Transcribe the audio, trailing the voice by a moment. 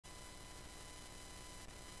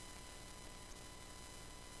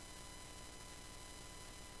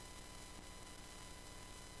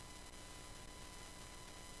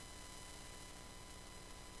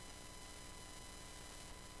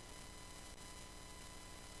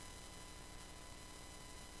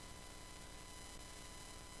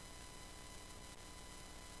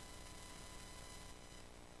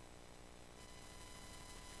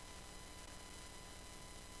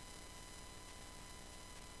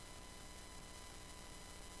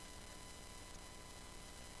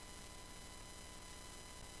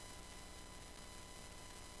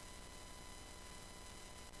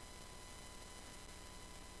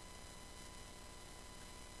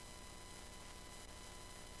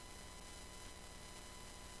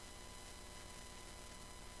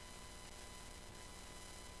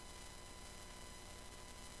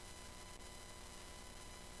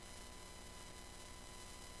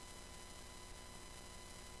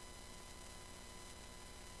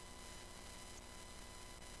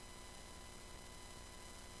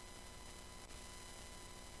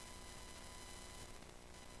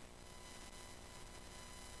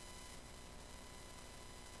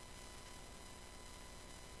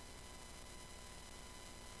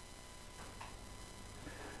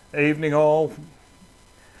Evening all.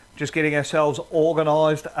 Just getting ourselves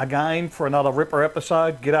organised again for another Ripper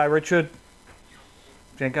episode. G'day Richard.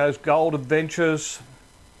 Jenko's Gold Adventures.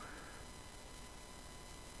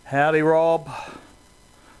 Howdy Rob.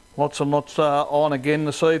 Lots and lots on again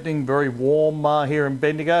this evening. Very warm here in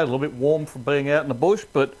Bendigo. A little bit warm from being out in the bush,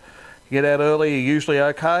 but you get out early, you're usually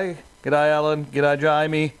okay. G'day Alan. G'day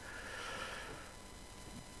Jamie.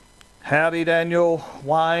 Howdy Daniel.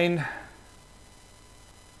 Wayne.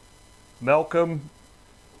 Malcolm.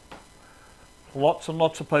 Lots and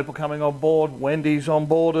lots of people coming on board. Wendy's on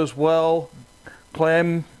board as well.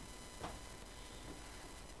 Clem.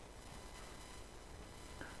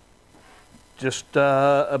 Just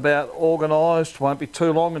about organised. Won't be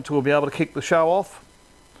too long until we'll be able to kick the show off.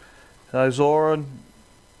 So Zoran.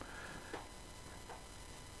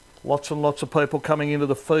 Lots and lots of people coming into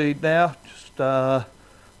the feed now. Just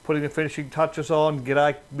putting the finishing touches on.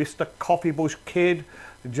 G'day Mr. Coffee Bush Kid.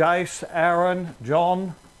 Jace, Aaron,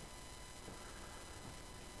 John.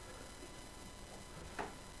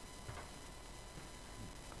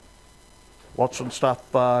 Lots of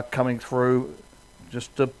stuff coming through.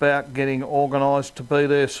 Just about getting organised to be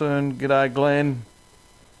there soon. G'day Glenn.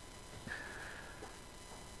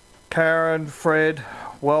 Karen, Fred,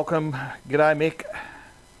 welcome. G'day Mick.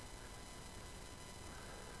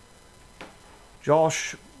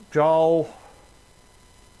 Josh, Joel.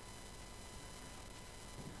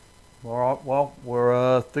 Alright, well,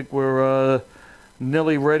 I think we're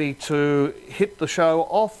nearly ready to hit the show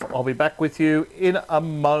off. I'll be back with you in a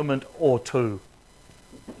moment or two.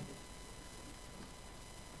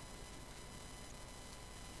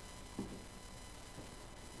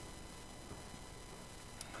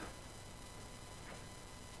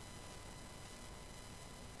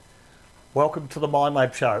 Welcome to the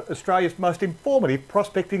Minelab Show, Australia's most informative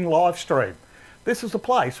prospecting live stream. This is the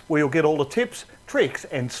place where you'll get all the tips, tricks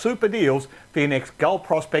and super deals for your next gold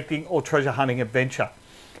prospecting or treasure hunting adventure.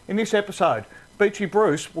 In this episode, Beachy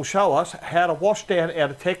Bruce will show us how to wash down our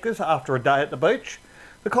detectors after a day at the beach.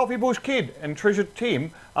 The Coffee Bush Kid and Treasure Tim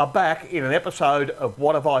are back in an episode of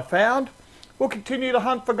What Have I Found? We'll continue to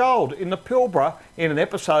hunt for gold in the Pilbara in an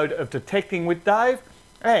episode of Detecting with Dave,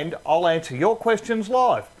 and I'll answer your questions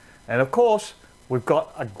live. And of course, we've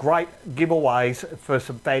got a great giveaways for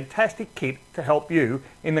some fantastic kit to help you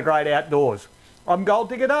in the great outdoors. I'm Gold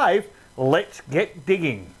Digger Dave. Let's get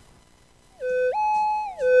digging.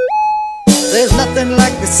 There's nothing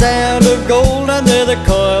like the sound of gold under the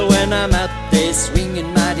coil when I'm out there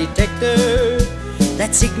swinging my detector.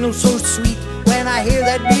 That signal so sweet when I hear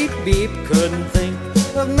that beep beep. Couldn't think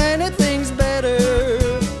of many things better.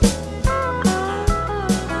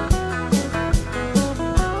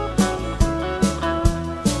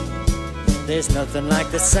 There's nothing like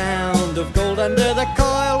the sound of gold under the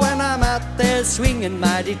coil when I'm out there swinging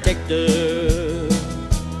my detector.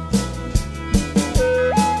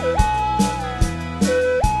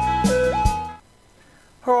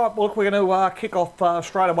 Alright, look, we're going to kick off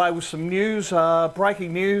straight away with some news,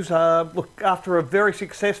 breaking news. Look, after a very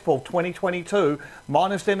successful 2022,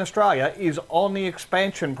 Miners Den Australia is on the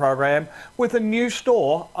expansion program with a new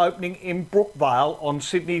store opening in Brookvale on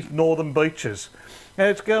Sydney's northern beaches. Now,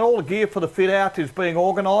 it's got all the gear for the fit out is being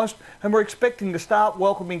organised, and we're expecting to start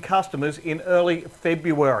welcoming customers in early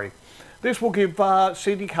February. This will give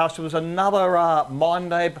Sydney customers another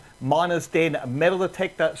Minelab Miners Den Metal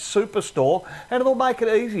Detector superstore, and it'll make it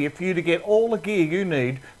easier for you to get all the gear you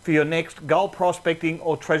need for your next gold prospecting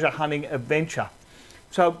or treasure hunting adventure.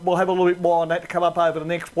 So we'll have a little bit more on that to come up over the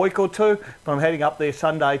next week or two, but I'm heading up there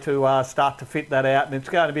Sunday to start to fit that out, and it's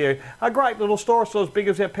going to be a great little store. It's not as big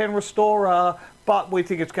as our Penrith store, but we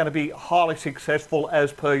think it's going to be highly successful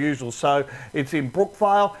as per usual. So it's in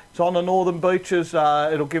Brookvale, it's on the northern beaches.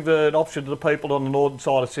 It'll give an option to the people on the northern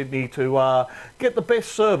side of Sydney to get the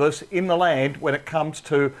best service in the land when it comes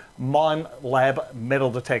to Minelab metal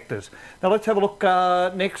detectors. Now let's have a look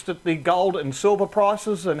next at the gold and silver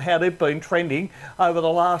prices and how they've been trending over the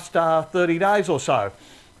last 30 days or so.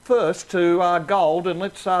 First to gold, and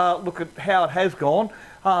let's look at how it has gone.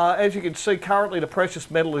 As you can see, currently the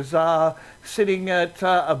precious metal is sitting at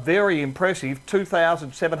a very impressive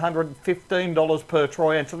 $2,715 per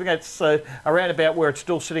troy ounce. I think that's around about where it's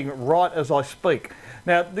still sitting right as I speak.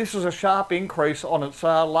 Now, this is a sharp increase on its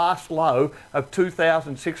last low of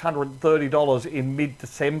 $2,630 in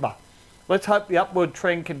mid-December. Let's hope the upward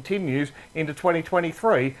trend continues into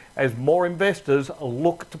 2023 as more investors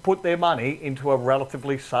look to put their money into a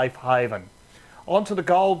relatively safe haven. Onto the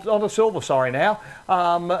silver, now.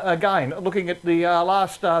 Again, looking at the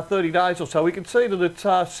last 30 days or so, we can see that it's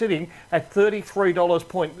sitting at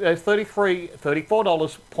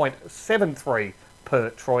 $34.73 per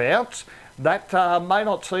troy ounce. That may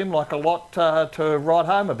not seem like a lot to write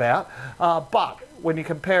home about, but when you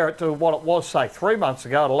compare it to what it was, say, 3 months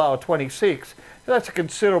ago at a low of 26, that's a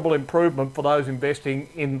considerable improvement for those investing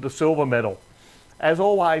in the silver metal. As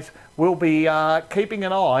always, we'll be keeping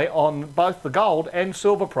an eye on both the gold and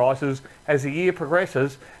silver prices as the year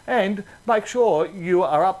progresses, and make sure you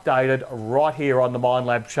are updated right here on the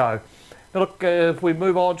Minelab Show. Now look, if we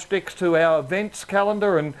move on next to our events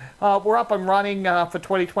calendar, and we're up and running for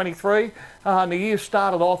 2023, and the year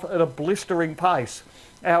started off at a blistering pace.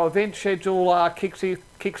 Our event schedule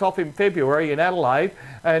kicks off in February in Adelaide,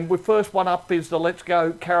 and the first one up is the Let's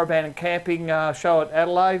Go Caravan and Camping show at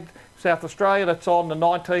Adelaide, South Australia. That's on the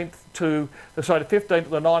 15th to the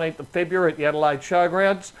 19th of February at the Adelaide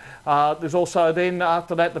Showgrounds. There's also then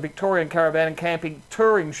after that the Victorian Caravan and Camping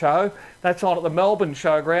Touring Show. That's on at the Melbourne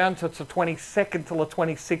Showgrounds. It's the 22nd till the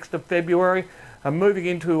 26th of February. And moving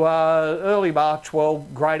into early March, well,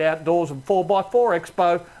 Great Outdoors and 4x4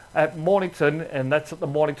 Expo at Mornington, and that's at the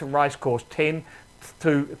Mornington Racecourse, 10th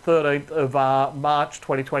to 13th of March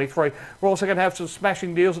 2023. We're also going to have some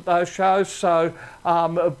smashing deals at those shows, so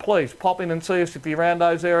please pop in and see us if you're around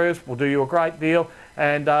those areas. We'll do you a great deal.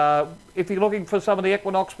 And if you're looking for some of the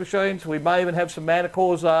Equinox machines, we may even have some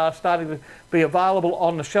Manticores starting to be available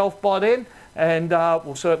on the shelf by then, and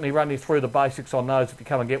we'll certainly run you through the basics on those if you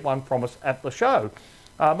come and get one from us at the show.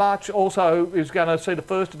 March also is going to see the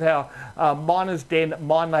first of our Miners Den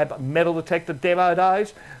Minelab Metal Detector demo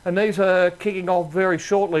days, and these are kicking off very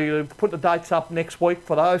shortly. We'll put the dates up next week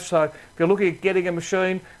for those, so if you're looking at getting a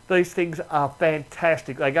machine, these things are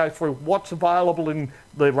fantastic. They go through what's available in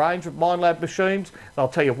the range of Minelab machines. They'll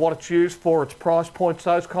tell you what it's used for, its price points,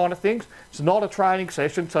 those kind of things. It's not a training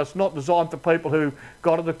session, so it's not designed for people who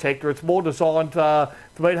got a detector. It's more designed for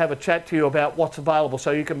me to have a chat to you about what's available,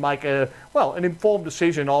 so you can make an informed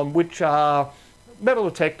decision on which metal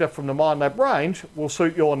detector from the Minelab range will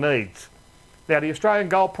suit your needs. Now, the Australian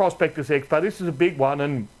Gold Prospectors Expo, this is a big one,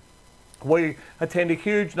 and we attend a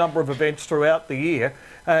huge number of events throughout the year,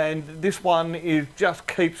 and this one just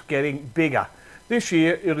keeps getting bigger. This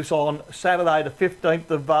year it is on Saturday the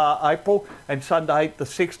 15th of April and Sunday the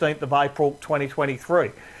 16th of April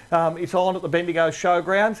 2023. It's on at the Bendigo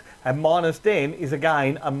Showgrounds, and Miners Den is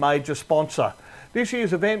again a major sponsor. This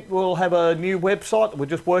year's event will have a new website that we're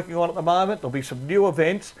just working on at the moment. There'll be some new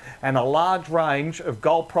events and a large range of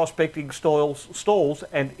gold prospecting stalls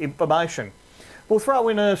and information. We'll throw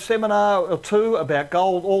in a seminar or two about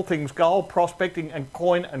gold, all things gold, prospecting and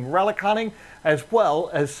coin and relic hunting, as well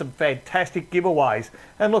as some fantastic giveaways.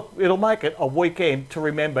 And look, it'll make it a weekend to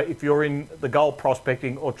remember if you're in the gold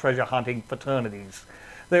prospecting or treasure hunting fraternities.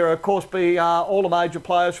 There will of course be all the major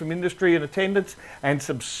players from industry in attendance and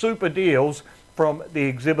some super deals from the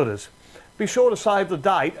exhibitors. Be sure to save the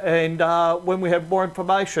date, and when we have more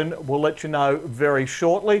information, we'll let you know very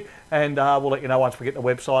shortly, and we'll let you know once we get the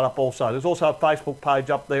website up also. There's also a Facebook page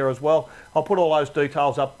up there as well. I'll put all those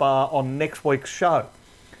details up on next week's show.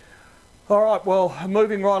 All right, well,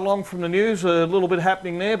 moving right along from the news, a little bit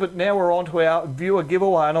happening there, but now we're on to our viewer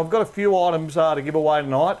giveaway, and I've got a few items to give away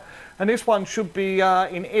tonight, and this one should be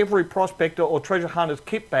in every prospector or treasure hunter's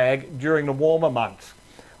kit bag during the warmer months.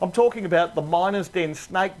 I'm talking about the Miners Den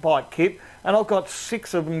Snake Bite Kit, and I've got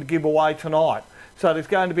 6 of them to give away tonight. So there's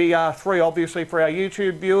going to be 3 obviously for our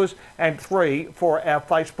YouTube viewers and 3 for our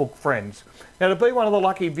Facebook friends. Now, to be one of the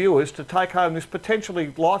lucky viewers to take home this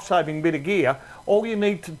potentially life-saving bit of gear, all you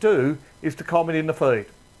need to do is to comment in the feed.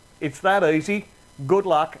 It's that easy. Good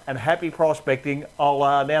luck and happy prospecting. I'll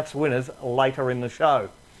announce the winners later in the show.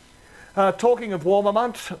 Talking of warmer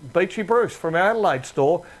months, Beachy Bruce from our Adelaide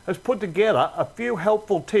store has put together a few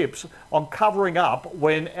helpful tips on covering up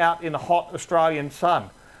when out in the hot Australian sun.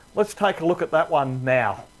 Let's take a look at that one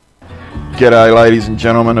now. G'day ladies and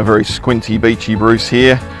gentlemen, a very squinty Beachy Bruce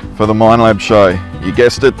here for the Minelab show. You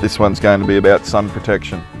guessed it, this one's going to be about sun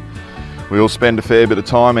protection. We all spend a fair bit of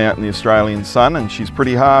time out in the Australian sun, and she's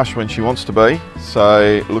pretty harsh when she wants to be,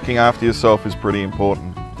 so looking after yourself is pretty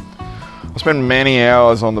important. I spend many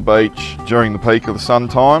hours on the beach during the peak of the sun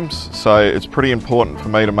times, so it's pretty important for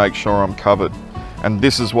me to make sure I'm covered. And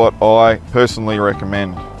this is what I personally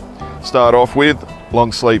recommend. Start off with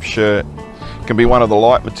long sleeve shirt. It can be one of the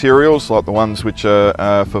light materials like the ones which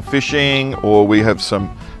are for fishing, or we have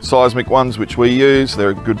some seismic ones which we use.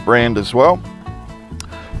 They're a good brand as well.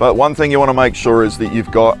 But one thing you want to make sure is that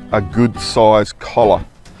you've got a good size collar.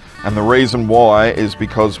 And the reason why is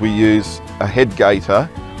because we use a head gaiter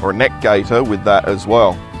or a neck gaiter with that as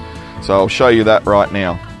well. So I'll show you that right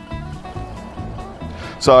now.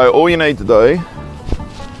 So all you need to do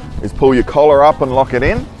is pull your collar up and lock it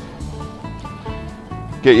in.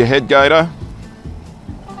 Get your head gaiter,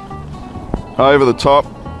 over the top,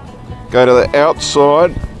 go to the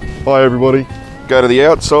outside. Bye everybody. Go to the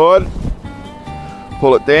outside,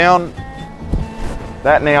 pull it down.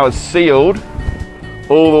 That now is sealed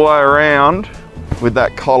all the way around with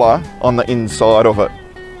that collar on the inside of it.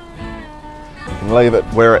 You can leave it,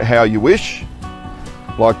 wear it how you wish.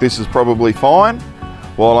 Like this is probably fine.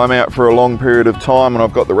 While I'm out for a long period of time and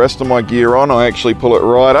I've got the rest of my gear on, I actually pull it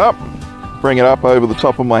right up, bring it up over the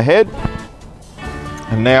top of my head.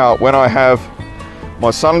 And now when I have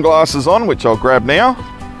my sunglasses on, which I'll grab now,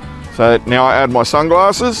 so now I add my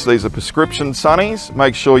sunglasses. These are prescription sunnies.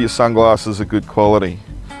 Make sure your sunglasses are good quality.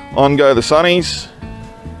 On go the sunnies.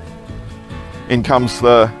 In comes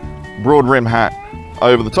the broad rim hat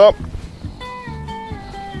over the top.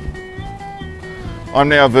 I'm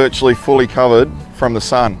now virtually fully covered from the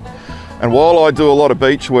sun. And while I do a lot of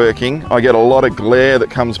beach working, I get a lot of glare that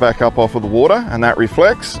comes back up off of the water, and that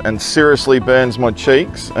reflects and seriously burns my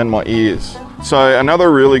cheeks and my ears. So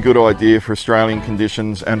another really good idea for Australian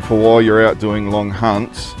conditions and for while you're out doing long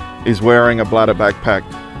hunts is wearing a bladder backpack.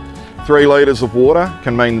 3 litres of water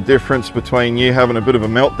can mean the difference between you having a bit of a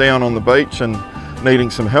meltdown on the beach and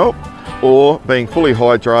needing some help, or being fully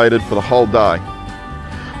hydrated for the whole day.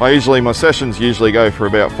 My sessions usually go for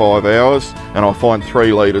about 5 hours, and I find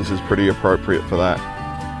 3 litres is pretty appropriate for that.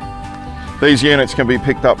 These units can be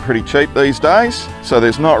picked up pretty cheap these days, so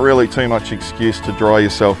there's not really too much excuse to dry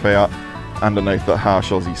yourself out underneath the harsh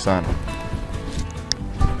Aussie sun.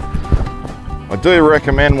 I do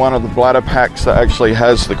recommend one of the bladder packs that actually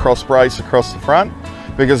has the cross brace across the front,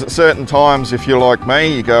 because at certain times, if you're like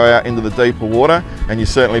me, you go out into the deeper water and you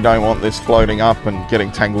certainly don't want this floating up and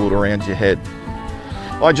getting tangled around your head.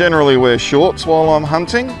 I generally wear shorts while I'm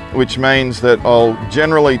hunting, which means that I'll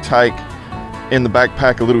generally take in the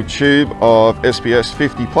backpack a little tube of SPS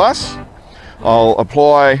 50+. I'll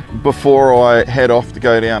apply before I head off to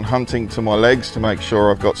go down hunting to my legs to make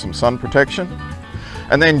sure I've got some sun protection.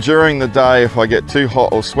 And then during the day, if I get too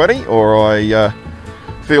hot or sweaty, or I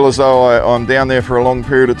feel as though I'm down there for a long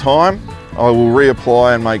period of time, I will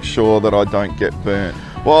reapply and make sure that I don't get burnt.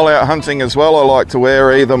 While out hunting as well, I like to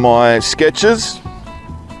wear either my Skechers,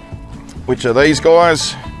 which are these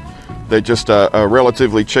guys. They're just a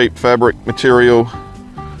relatively cheap fabric material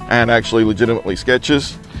and actually legitimately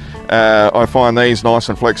Skechers. I find these nice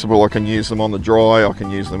and flexible. I can use them on the dry, I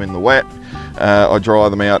can use them in the wet. I dry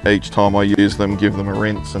them out each time I use them, give them a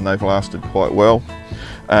rinse, and they've lasted quite well.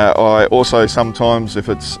 I also sometimes, if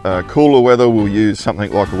it's cooler weather, will use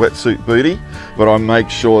something like a wetsuit bootie, but I make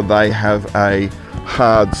sure they have a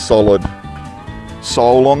hard, solid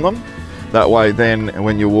sole on them. That way then,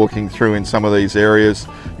 when you're walking through in some of these areas,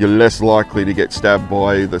 you're less likely to get stabbed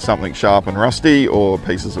by either something sharp and rusty or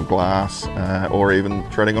pieces of glass, or even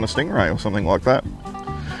treading on a stingray or something like that.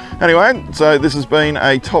 Anyway, so this has been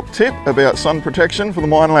a top tip about sun protection for the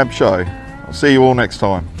Minelab show. I'll see you all next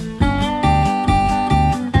time.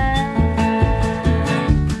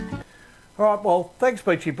 All right, well, thanks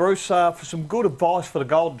Beachy Bruce for some good advice for the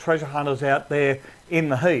gold and treasure hunters out there in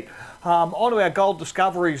the heat. On to our gold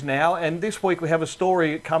discoveries now, and this week we have a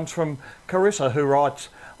story that comes from Carissa, who writes,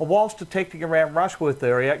 whilst detecting around Rushworth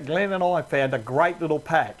area, Glenn and I found a great little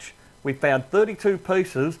patch. We found 32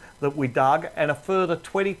 pieces that we dug and a further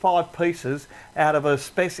 25 pieces out of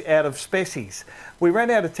species. We ran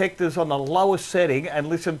our detectors on the lowest setting and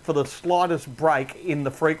listened for the slightest break in the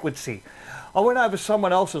frequency. I went over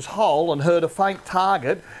someone else's hole and heard a faint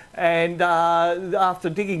target, and after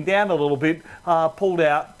digging down a little bit, pulled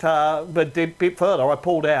out, but a bit further, I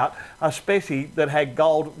pulled out a specie that had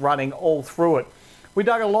gold running all through it. We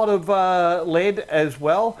dug a lot of lead as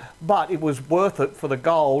well, but it was worth it for the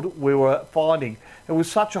gold we were finding. It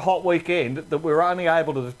was such a hot weekend that we were only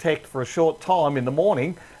able to detect for a short time in the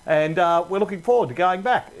morning, and we're looking forward to going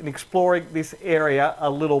back and exploring this area a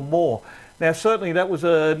little more. Now certainly that was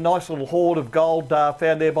a nice little hoard of gold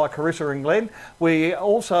found there by Carissa and Glenn. We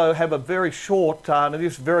also have a very short, and it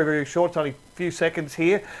is very, very short, it's only a few seconds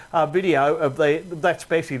here, video of that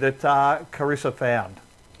specie that Carissa found.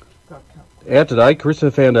 Out today,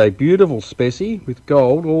 Carissa found a beautiful specie with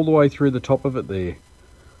gold all the way through the top of it there. You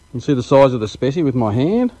can see the size of the specie with my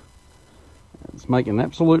hand. It's making an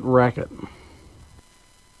absolute racket.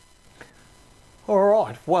 All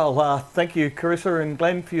right, well, thank you, Carissa and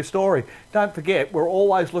Glenn, for your story. Don't forget, we're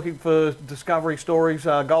always looking for discovery stories,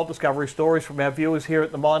 gold discovery stories from our viewers here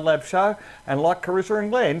at the Minelab show. And like Carissa and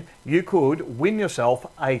Glenn, you could win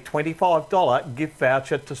yourself a $25 gift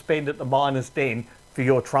voucher to spend at the Miner's Den for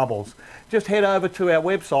your troubles. Just head over to our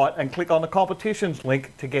website and click on the competitions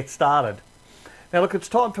link to get started. Now look, it's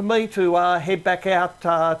time for me to head back out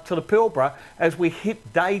to the Pilbara as we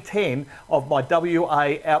hit day 10 of my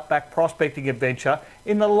WA Outback prospecting adventure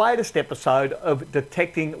in the latest episode of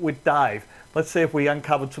Detecting with Dave. Let's see if we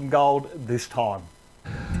uncovered some gold this time.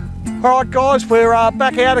 Alright guys, we're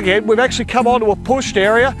back out again. We've actually come onto a pushed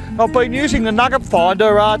area. I've been using the nugget finder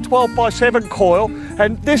 12x7 coil,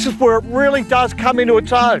 and this is where it really does come into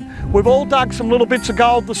its own. We've all dug some little bits of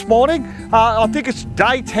gold this morning. I think it's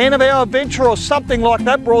day 10 of our adventure or something like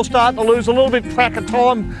that. We're all starting to lose a little bit track of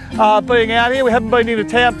time being out here. We haven't been into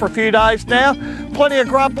town for a few days now. Plenty of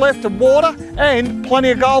grub left and water and plenty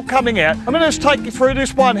of gold coming out. I'm going to just take you through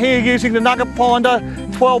this one here using the nugget finder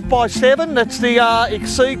 12x7. That's the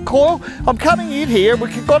Exceed coil. I'm coming in here,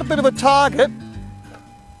 we've got a bit of a target.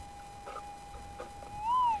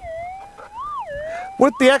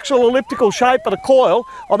 With the actual elliptical shape of the coil,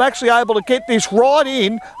 I'm actually able to get this right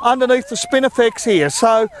in underneath the spinifex here.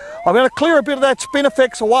 So I'm going to clear a bit of that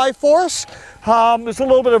spinifex away for us. There's a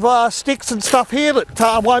little bit of sticks and stuff here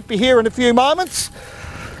that won't be here in a few moments.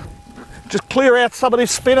 Just clear out some of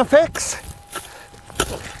this spinifex.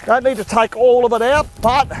 Don't need to take all of it out,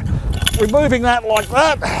 but removing that like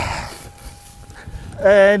that.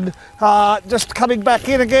 And just coming back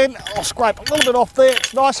in again, I'll scrape a little bit off there.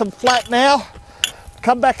 It's nice and flat now.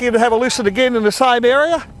 Come back in and have a listen again in the same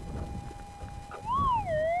area.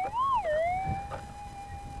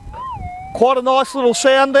 Quite a nice little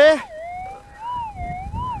sound there.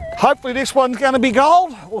 Hopefully this one's going to be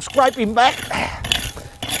gold. We'll scrape him back.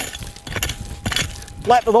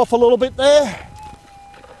 Flatten it off a little bit there.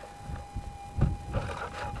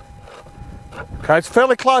 Okay, it's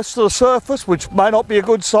fairly close to the surface, which may not be a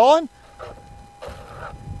good sign.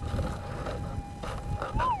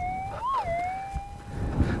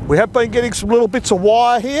 We have been getting some little bits of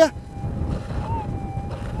wire here.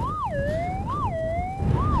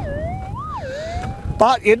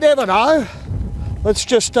 But you never know. Let's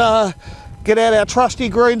just get out our trusty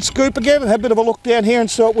green scoop again and have a bit of a look down here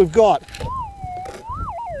and see what we've got.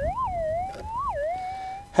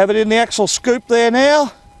 Have it in the actual scoop there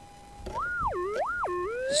now.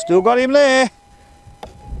 Still got him there.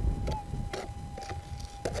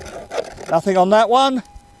 Nothing on that one.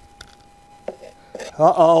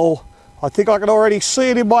 Uh-oh. I think I can already see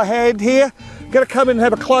it in my hand here. Going to come in and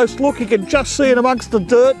have a close look. You can just see it amongst the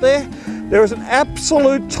dirt there. There is an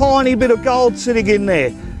absolute tiny bit of gold sitting in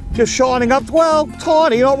there. Just shining up. Well,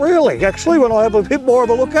 tiny, not really. Actually, when I have a bit more of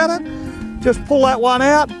a look at it, just pull that one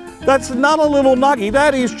out. That's another little nuggie.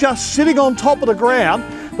 That is just sitting on top of the ground.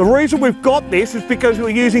 The reason we've got this is because we're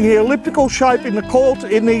using the elliptical shape in the coil,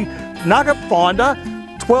 in the nugget finder,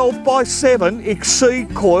 12x7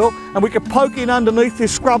 Exceed coil, and we can poke in underneath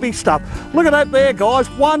this scrubby stuff. Look at that there, guys.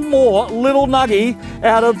 One more little nuggie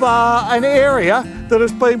out of an area that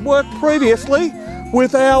has been worked previously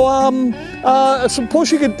with our some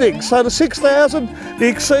pushing and things. So the 6000, the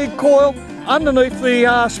Exceed coil, underneath the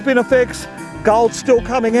spinifex, gold still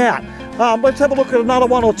coming out. Let's have a look at another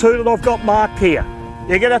one or two that I've got marked here.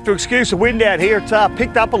 You're going to have to excuse the wind out here. It's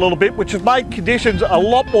picked up a little bit, which has made conditions a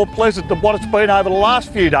lot more pleasant than what it's been over the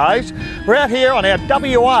last few days. We're out here on our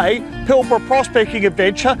WA Pilbara prospecting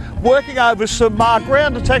adventure, working over some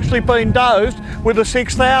ground that's actually been dozed with the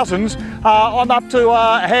 6000s. I'm up to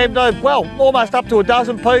almost up to a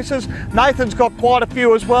dozen pieces. Nathan's got quite a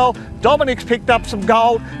few as well. Dominic's picked up some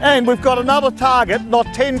gold, and we've got another target not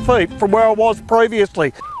 10 feet from where I was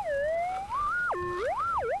previously.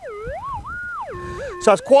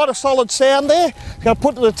 So it's quite a solid sound there. I'm going to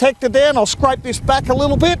put the detector down. I'll scrape this back a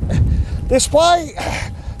little bit this way.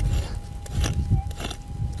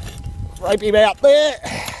 Scrape him out there.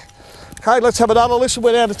 Okay, let's have another listen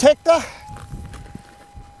with our detector.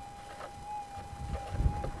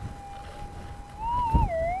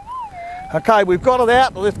 Okay, we've got it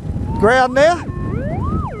out of the ground now.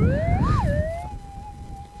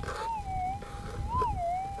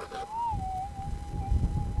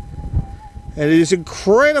 It is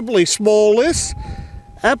incredibly small, this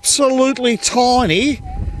absolutely tiny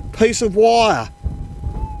piece of wire.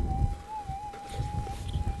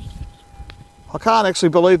 I can't actually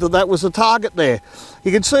believe that was the target there.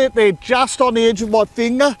 You can see it there just on the edge of my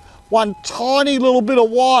finger. One tiny little bit of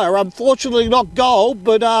wire, unfortunately not gold,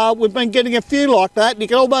 but we've been getting a few like that, and you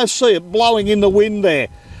can almost see it blowing in the wind there.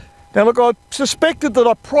 Now look, I suspected that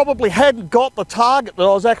I probably hadn't got the target that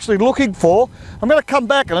I was actually looking for. I'm going to come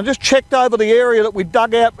back and I just checked over the area that we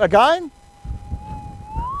dug out again.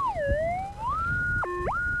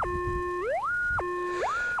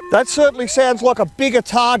 That certainly sounds like a bigger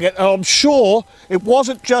target, and I'm sure it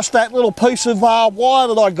wasn't just that little piece of wire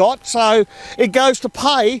that I got, so it goes to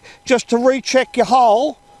pay just to recheck your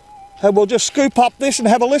hole And we'll just scoop up this and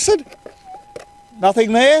have a listen.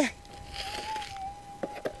 Nothing there.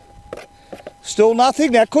 Still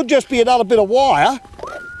nothing. Now, it could just be another bit of wire,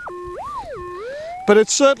 but it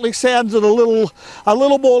certainly sounds a little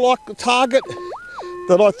more like the target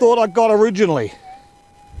that I thought I got originally.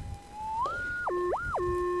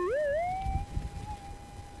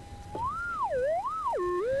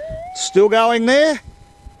 Still going there.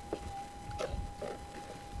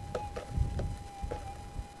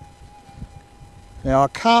 Now, I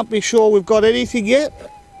can't be sure we've got anything yet,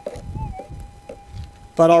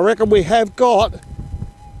 but I reckon we have got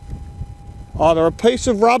either a piece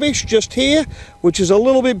of rubbish just here, which is a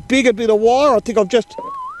little bit bigger bit of wire. I think I've just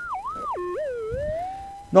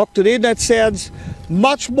knocked it in. That sounds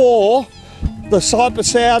much more the type of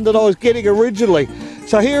sound that I was getting originally.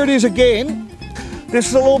 So here it is again. This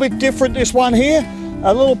is a little bit different, this one here.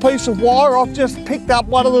 A little piece of wire. I've just picked up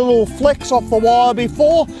one of the little flecks off the wire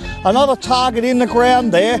before. Another target in the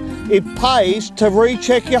ground there. It pays to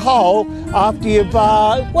recheck your hole after you've,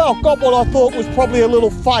 well, got what I thought was probably a little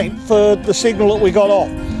faint for the signal that we got off.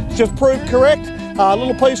 It's just proved correct. A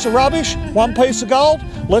little piece of rubbish, one piece of gold.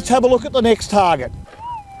 Let's have a look at the next target.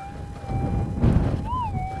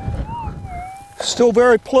 Still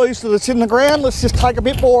very pleased that it's in the ground. Let's just take a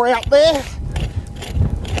bit more out there.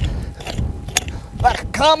 Back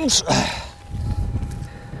it comes.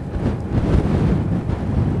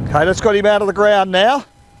 Okay, that's got him out of the ground now.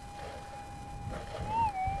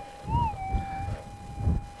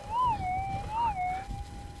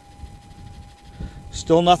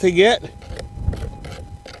 Still nothing yet.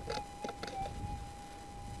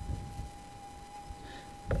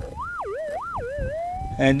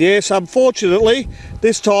 And yes, unfortunately,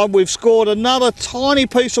 this time we've scored another tiny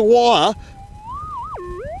piece of wire.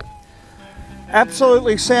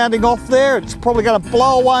 Absolutely sounding off there. It's probably going to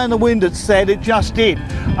blow away in the wind, it said. It just did.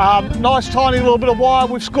 Nice tiny little bit of wire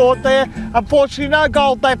we've scored there. Unfortunately, no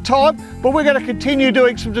gold that time, but we're going to continue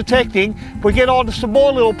doing some detecting. If we get on to some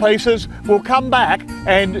more little pieces, we'll come back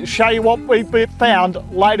and show you what we've found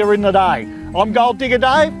later in the day. I'm Gold Digger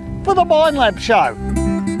Dave for the Minelab Show.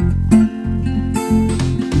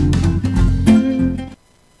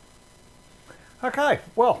 Okay,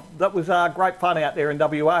 well, that was great fun out there in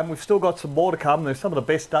WA, and we've still got some more to come. There's some of the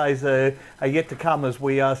best days are yet to come as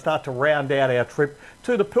we start to round out our trip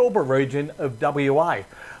to the Pilbara region of WA.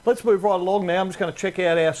 Let's move right along now. I'm just going to check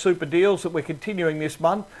out our super deals that we're continuing this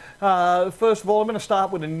month. First of all, I'm going to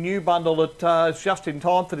start with a new bundle that is just in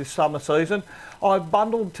time for this summer season. I've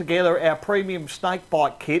bundled together our premium snake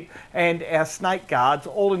bite kit and our snake guards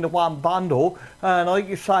all into one bundle, and I think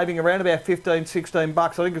you're saving around about 15, 16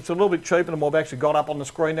 bucks. I think it's a little bit cheaper than what we've actually got up on the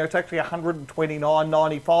screen there. It's actually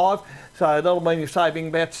 $129.95, so that'll mean you're saving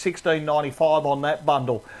about $16.95 on that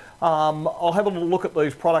bundle. I'll have a little look at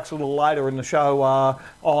these products a little later in the show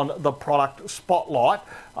on the product spotlight.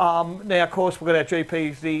 Now, of course, we've got our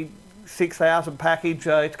GP's 6000 package.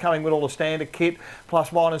 It's coming with all the standard kit,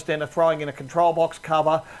 plus minus then throwing in a control box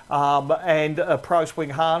cover and a Pro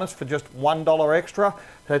Swing harness for just $1 extra.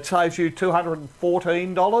 That saves you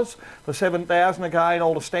 $214. For 7000 again,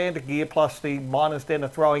 all the standard gear plus the minus then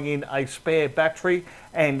throwing in a spare battery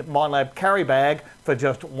and Minelab carry bag for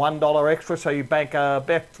just $1 extra. So you bank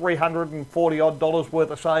about $340 odd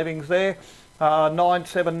worth of savings there.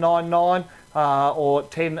 $9,799 or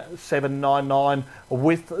 $10,799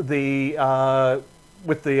 with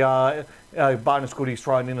the bonus goodies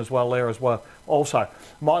thrown in as well there as well. Also,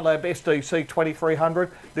 Minelab SDC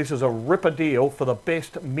 2300. This is a ripper deal for the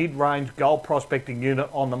best mid-range gold prospecting unit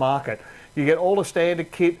on the market. You get all the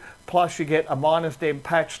standard kit, plus you get a minus dem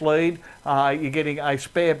patch lead. You're getting a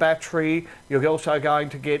spare battery. You're also going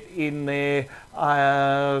to get in there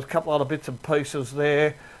a couple other bits and pieces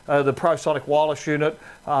there. The ProSonic wireless unit.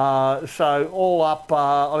 So all up,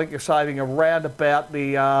 I think you're saving around about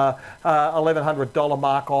the $1,100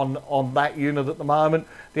 mark on that unit at the moment.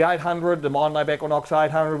 The 800, the Minelab Equinox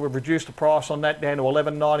 800, we've reduced the price on that down to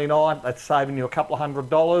 $11.99. That's saving you a couple of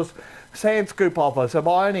 $100. Sand Scoop offer, so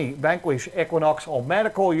buy any Vanquish, Equinox or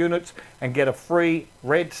Manticore units and get a free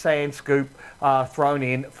red Sand Scoop thrown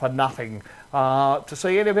in for nothing. To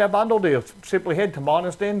see any of our bundle deals, simply head to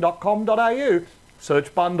minusden.com.au,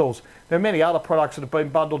 search bundles. There are many other products that have been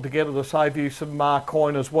bundled together to save you some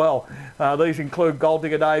coin as well. These include Gold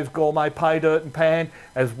Digger Dave's Gourmet Pay Dirt and Pan,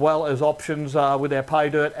 as well as options with our Pay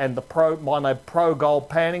Dirt and the Minelab Pro Gold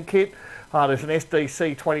Panning Kit. There's an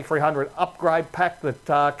SDC 2300 upgrade pack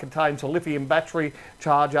that contains a lithium battery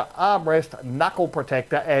charger, armrest, knuckle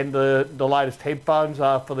protector, and the latest headphones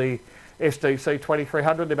for the SDC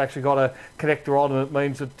 2300. They've actually got a connector on, and it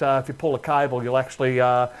means that if you pull a cable, you'll actually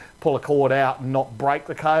pull a cord out and not break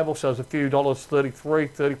the cable. So there's a few dollars,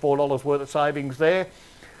 $33, $34 worth of savings there.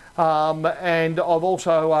 And I've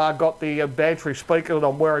also got the battery speaker that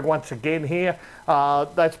I'm wearing once again here.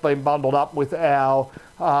 That's been bundled up with our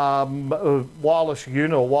wireless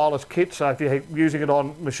unit or wireless kit. So if you're using it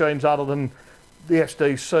on machines other than the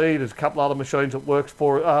SDC, there's a couple other machines it works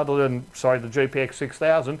for other than, sorry, the GPX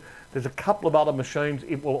 6000. There's a couple of other machines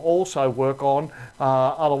it will also work on.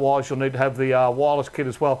 Otherwise, you'll need to have the wireless kit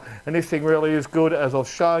as well. And this thing really is good, as I've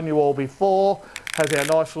shown you all before. Has our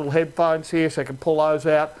nice little headphones here, so you can pull those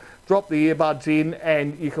out, drop the earbuds in,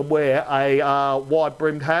 and you can wear a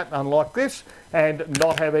wide-brimmed hat, unlike this, and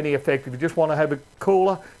not have any effect. If you just want to have a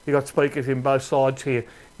cooler, you've got speakers in both sides here.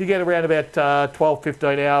 You get around about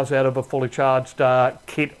 12-15 hours out of a fully charged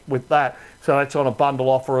kit with that. So that's on a bundle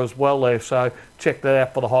offer as well there. So check that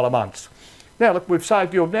out for the hotter months. Now look, we've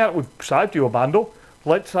saved you a bundle.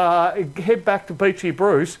 Let's head back to Beachy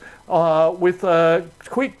Bruce with a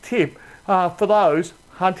quick tip for those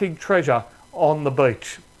hunting treasure on the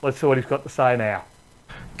beach. Let's see what he's got to say now.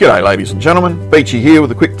 G'day ladies and gentlemen, Beachy here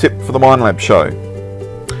with a quick tip for the Minelab show.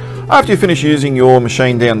 After you finish using your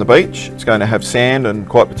machine down the beach, it's going to have sand and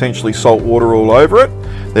quite potentially salt water all over it.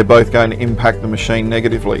 They're both going to impact the machine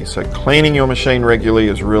negatively, so cleaning your machine regularly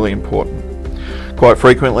is really important. Quite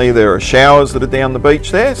frequently there are showers that are down the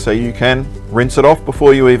beach there, so you can rinse it off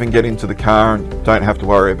before you even get into the car and don't have to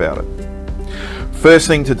worry about it. First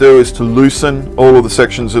thing to do is to loosen all of the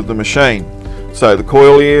sections of the machine. So the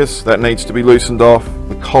coil ears, that needs to be loosened off.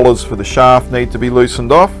 The collars for the shaft need to be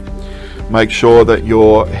loosened off. Make sure that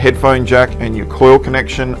your headphone jack and your coil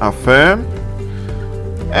connection are firm.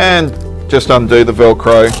 And just undo the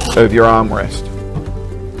Velcro of your armrest.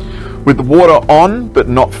 With the water on but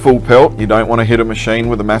not full pelt, you don't want to hit a machine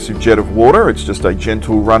with a massive jet of water. It's just a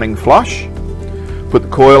gentle running flush. Put the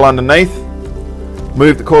coil underneath.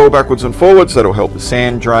 Move the coil backwards and forwards. That'll help the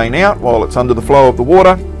sand drain out while it's under the flow of the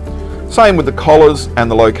water. Same with the collars and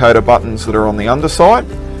the locator buttons that are on the underside.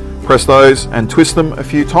 Press those and twist them a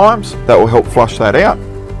few times. That will help flush that out.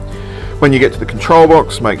 When you get to the control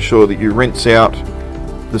box, make sure that you rinse out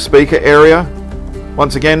the speaker area.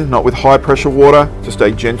 Once again, not with high pressure water, just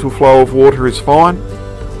a gentle flow of water is fine.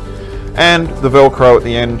 And the Velcro at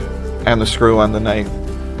the end and the screw underneath.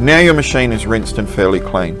 Now your machine is rinsed and fairly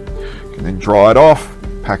clean. You can then dry it off,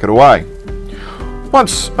 pack it away.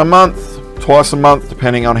 Once a month, twice a month,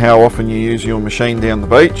 depending on how often you use your machine down the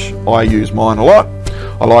beach. I use mine a lot.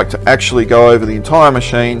 I like to actually go over the entire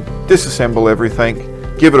machine, disassemble everything,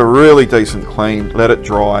 give it a really decent clean, let it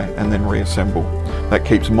dry, and then reassemble. That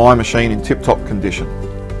keeps my machine in tip-top condition.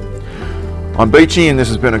 I'm Beachy, and this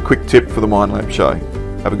has been a quick tip for the Minelab show.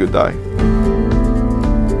 Have a good day.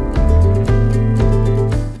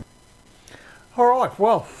 Alright,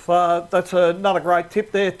 well, that's another great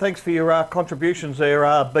tip there. Thanks for your contributions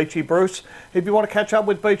there, Beachy Bruce. If you want to catch up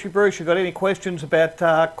with Beachy Bruce, you've got any questions about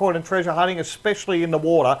coin and treasure hunting, especially in the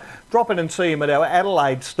water, drop in and see him at our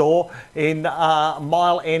Adelaide store in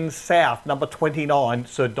Mile End South, number 29,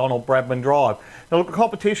 Sir Donald Bradman Drive. Now look, the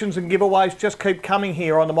competitions and giveaways just keep coming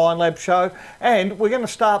here on the Minelab show, and we're going to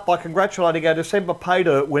start by congratulating our December pay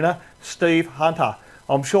dirt winner, Steve Hunter.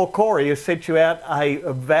 I'm sure Corey has sent you out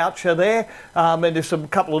a voucher there, and there's a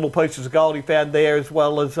couple of little pieces of gold he found there, as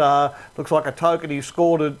well as looks like a token he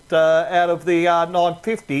scored it out of the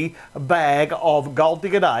 950 bag of Gold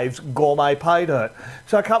Digger Dave's Gourmet Pay Dirt.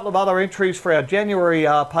 So a couple of other entries for our January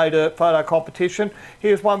Pay Dirt photo competition.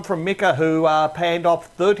 Here's one from Mika, who panned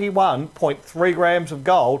off 31.3 grams of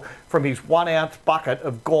gold from his 1 ounce bucket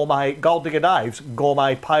of Gold Digger Dave's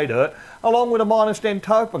Gourmet Pay Dirt, along with a -10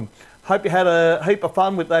 token. Hope you had a heap of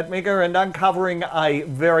fun with that, Mika, and uncovering a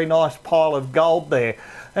very nice pile of gold there.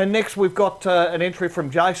 And next we've got an entry from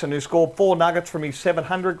Jason, who scored 4 nuggets from his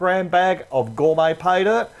 700 gram bag of Gourmet Pay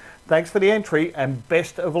Dirt. Thanks for the entry and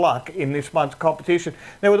best of luck in this month's competition.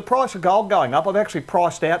 Now, with the price of gold going up, I've actually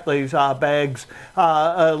priced out these bags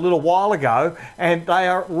a little while ago, and they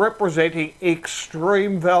are representing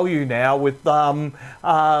extreme value now with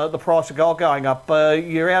the price of gold going up.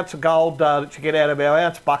 Your ounce of gold that you get out of our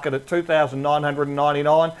ounce bucket at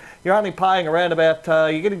 $2,999, you're only paying around about,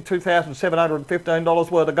 you're getting $2,715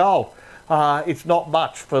 worth of gold. It's not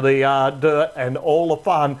much for the dirt and all the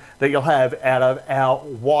fun that you'll have out of our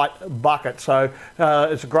white bucket. So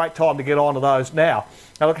it's a great time to get onto those now.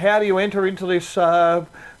 Now look, how do you enter into this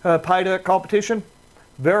pay dirt competition?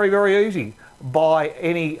 Very, very easy. Buy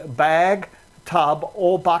any bag, tub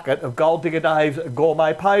or bucket of Gold Digger Dave's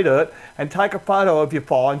Gourmet Pay Dirt and take a photo of your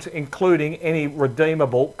finds, including any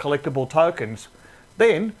redeemable collectible tokens.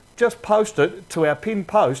 Then just post it to our pinned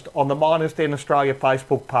post on the Miners Den Australia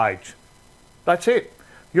Facebook page. That's it.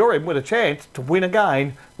 You're in with a chance to win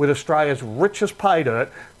again with Australia's richest pay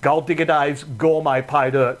dirt, Gold Digger Dave's Gourmet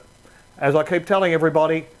Pay Dirt. As I keep telling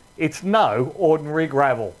everybody, it's no ordinary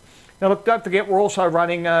gravel. Now look, don't forget we're also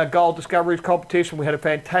running Gold Discoveries competition. We had a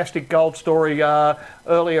fantastic gold story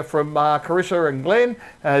earlier from Carissa and Glenn,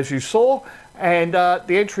 as you saw. And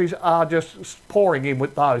the entries are just pouring in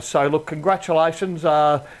with those. So look, congratulations,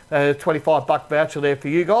 $25 voucher there for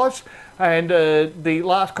you guys. And the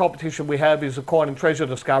last competition we have is the Coin and Treasure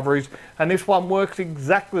Discoveries. And this one works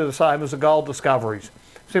exactly the same as the Gold Discoveries.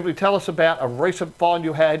 Simply tell us about a recent find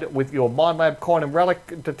you had with your Minelab Coin and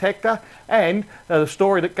Relic Detector and the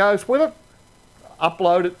story that goes with it.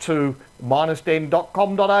 Upload it to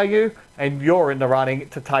minersden.com.au and you're in the running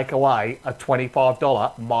to take away a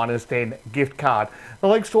 $25 Miners Den gift card. The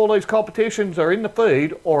links to all these competitions are in the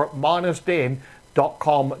feed or at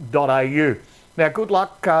minersden.com.au. Now good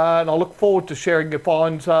luck and I look forward to sharing your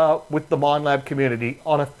finds with the Minelab community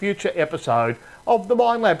on a future episode of the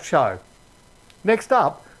Minelab Show. Next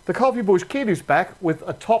up, the Coffee Bush Kid is back with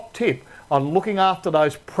a top tip on looking after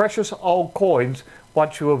those precious old coins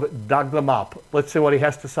once you have dug them up. Let's see what he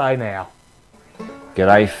has to say now.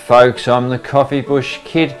 G'day folks, I'm the Coffee Bush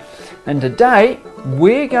Kid and today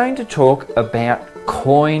we're going to talk about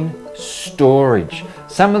coin storage.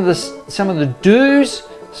 Some of the do's,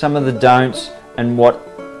 some of the don'ts and what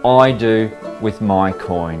I do with my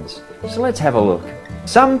coins. So let's have a look.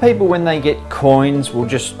 Some people when they get coins will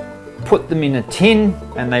just put them in a tin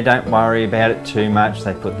and they don't worry about it too much.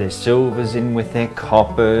 They put their silvers in with their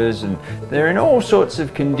coppers and they're in all sorts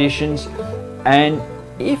of conditions. And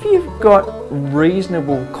if you've got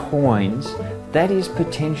reasonable coins, that is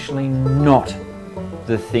potentially not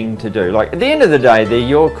the thing to do. Like at the end of the day, they're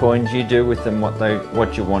your coins, you do with them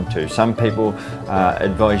what you want to. Some people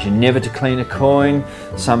advise you never to clean a coin.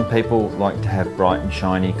 Some people like to have bright and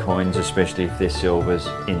shiny coins, especially if they're silvers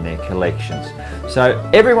in their collections. So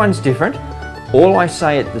everyone's different. All I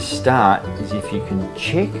say at the start is if you can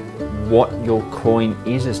check what your coin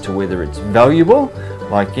is as to whether it's valuable,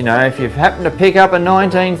 like, you know, if you've happened to pick up a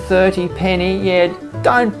 1930 penny, yeah,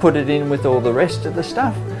 don't put it in with all the rest of the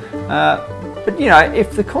stuff. But you know,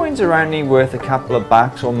 if the coins are only worth a couple of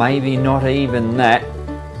bucks or maybe not even that,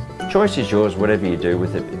 choice is yours. Whatever you do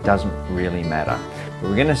with it, it doesn't really matter. But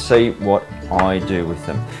we're going to see what I do with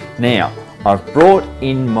them. Now, I've brought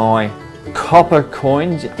in my copper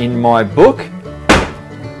coins in my book.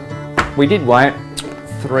 We did weigh it,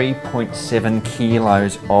 3.7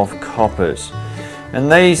 kilos of coppers.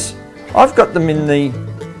 And these, I've got them in a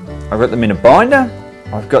binder.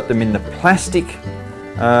 I've got them in the plastic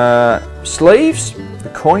sleeves,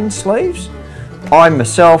 the coin sleeves. I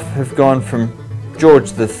myself have gone from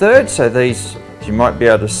George III, so these, as you might be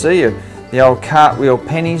able to see, are the old cartwheel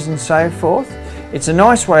pennies and so forth. It's a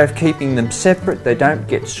nice way of keeping them separate. They don't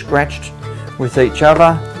get scratched with each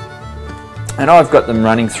other. And I've got them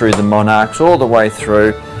running through the monarchs all the way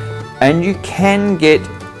through, and you can get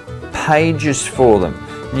pages for them.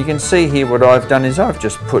 And you can see here what I've done is I've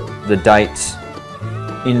just put the dates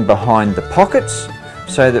in behind the pockets,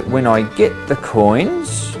 so that when I get the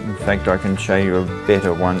coins, in fact I can show you a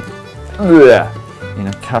better one in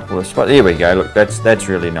a couple of spots. There we go, look, that's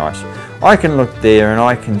really nice. I can look there and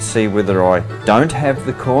I can see whether I don't have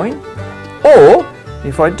the coin or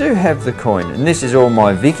if I do have the coin. And this is all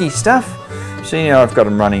my Vicky stuff. So you know I've got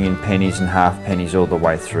them running in pennies and half pennies all the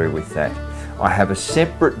way through with that. I have a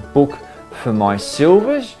separate book for my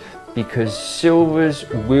silvers because silvers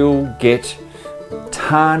will get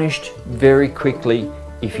tarnished very quickly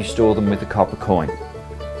if you store them with a copper coin.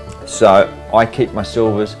 So I keep my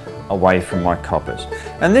silvers away from my coppers.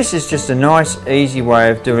 And this is just a nice easy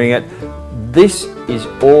way of doing it. This is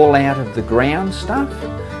all out of the ground stuff.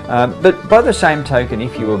 But by the same token,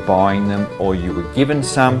 if you were buying them or you were given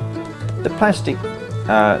some, the plastic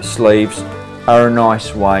sleeves are a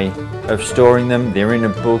nice way of storing them. They're in a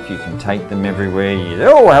book, you can take them everywhere.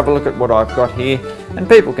 Oh, have a look at what I've got here. And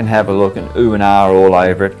people can have a look and ooh and ah all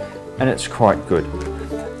over it. And it's quite good.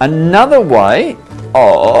 Another way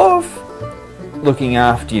of looking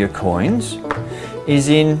after your coins is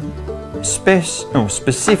in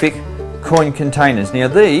specific coin containers. Now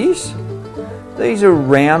these are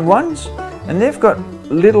round ones and they've got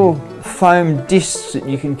little foam discs that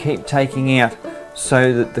you can keep taking out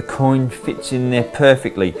so that the coin fits in there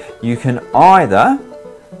perfectly. You can either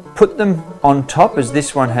put them on top as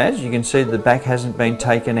this one has. You can see the back hasn't been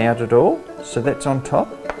taken out at all, so that's on top.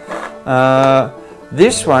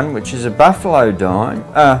 This one, which is a buffalo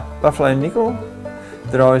nickel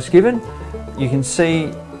that I was given, you can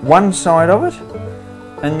see one side of it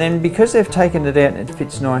And then because they've taken it out and it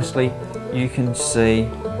fits nicely, you can see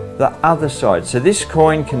the other side. So this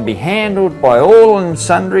coin can be handled by all and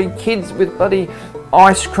sundry, kids with bloody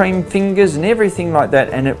ice cream fingers and everything like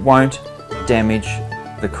that, and it won't damage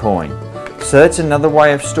the coin. So that's another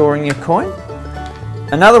way of storing your coin.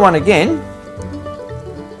 Another one again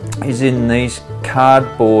is in these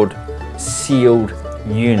cardboard sealed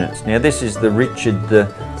units. Now this is the Richard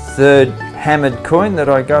III hammered coin that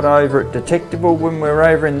I got over at Detector when we were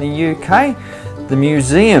over in the UK. The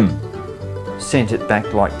museum sent it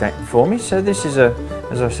back like that for me. So this is a,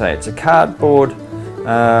 as I say, it's a cardboard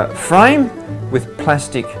frame with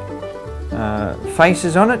plastic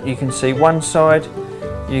faces on it. You can see one side,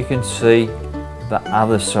 you can see the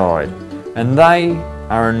other side, and they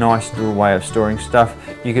are a nice little way of storing stuff.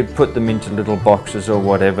 You could put them into little boxes or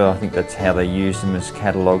whatever. I think that's how they use them, as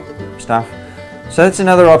catalogue stuff. So that's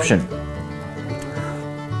another option.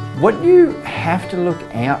 What you have to look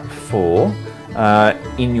out for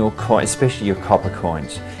in your coin, especially your copper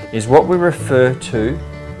coins, is what we refer to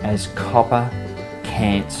as copper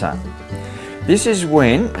cancer. This is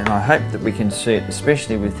when, and I hope that we can see it,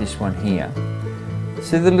 especially with this one here,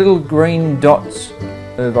 see the little green dots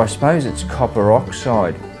of, I suppose it's copper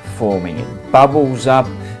oxide forming. It bubbles up,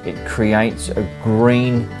 it creates a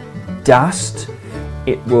green dust.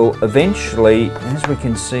 It will eventually, as we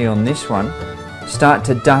can see on this one, start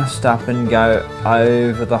to dust up and go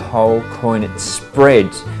over the whole coin. It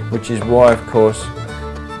spreads, which is why, of course,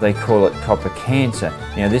 they call it copper cancer.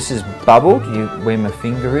 Now this is bubbled, where my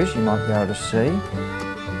finger is, you might be able to see.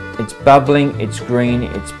 It's bubbling, it's green,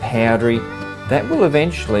 it's powdery. That will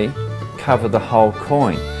eventually cover the whole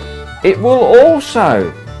coin. It will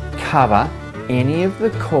also cover any of the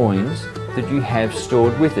coins that you have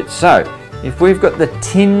stored with it. So if we've got the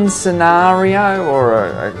tin scenario or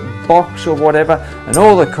a box or whatever, and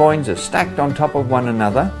all the coins are stacked on top of one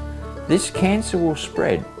another, this cancer will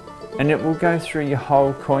spread and it will go through your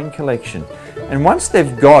whole coin collection. And once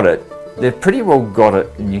they've got it, they've pretty well got it,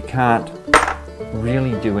 and you can't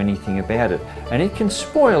really do anything about it. And it can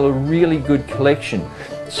spoil a really good collection.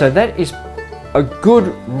 So that is a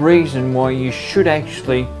good reason why you should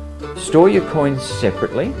actually store your coins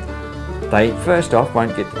separately. They, first off,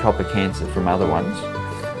 won't get the copper cancer from other ones.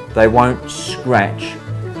 They won't scratch,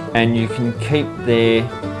 and you can keep their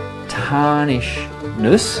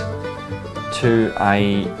tarnishness to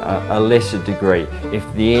a lesser degree.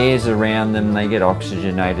 If the air's around them, they get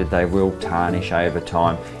oxygenated, they will tarnish over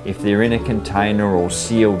time. If they're in a container or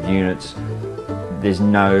sealed units, there's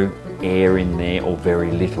no air in there, or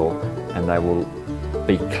very little, and they will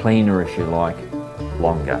be cleaner, if you like,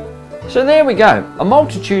 longer. So there we go, a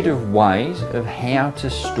multitude of ways of how to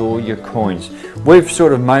store your coins. We've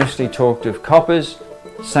sort of mostly talked of coppers,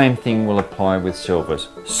 same thing will apply with silvers.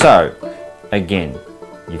 So again,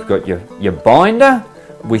 you've got your binder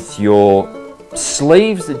with your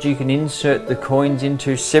sleeves that you can insert the coins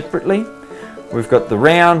into separately. We've got the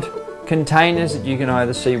round containers that you can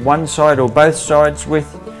either see one side or both sides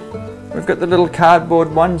with. We've got the little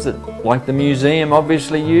cardboard ones that, like the museum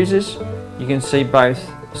obviously uses, you can see both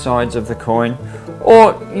sides of the coin,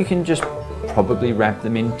 or you can just probably wrap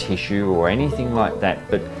them in tissue or anything like that,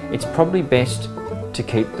 but it's probably best to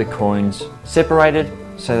keep the coins separated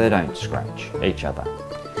so they don't scratch each other.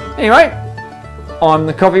 Anyway, I'm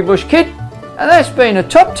the Coffee Bush Kid, and that's been a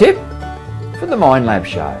top tip for the Minelab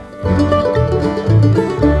show.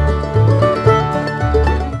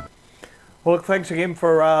 Well, look, thanks again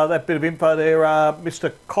for that bit of info there,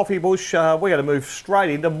 Mr. Coffee Bush. We're going to move straight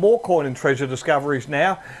into more coin and treasure discoveries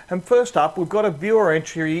now. And first up, we've got a viewer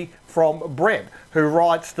entry from Brett, who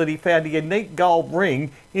writes that he found a unique gold ring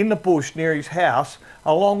in the bush near his house,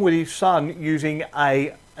 along with his son, using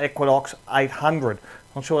a Equinox 800.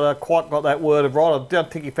 Not sure I quite got that worded right. I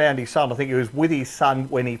don't think he found his son. I think he was with his son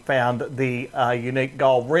when he found the unique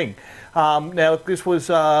gold ring. Now, this was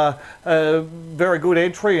a very good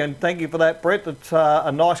entry, and thank you for that, Brett. It's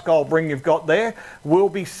a nice gold ring you've got there. We'll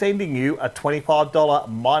be sending you a $25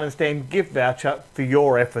 Miners Den gift voucher for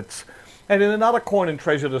your efforts. And in another coin and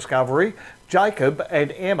treasure discovery, Jacob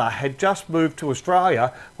and Emma had just moved to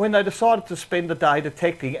Australia when they decided to spend the day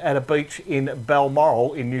detecting at a beach in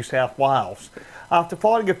Balmoral in New South Wales. After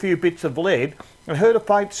finding a few bits of lead, they heard a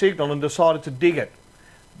faint signal and decided to dig it.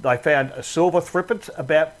 They found a silver thrippet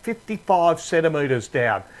about 55 centimetres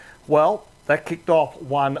down. Well, that kicked off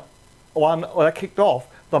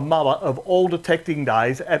the mother of all detecting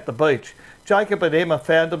days at the beach. Jacob and Emma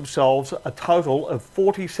found themselves a total of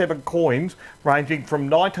 47 coins ranging from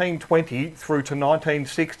 1920 through to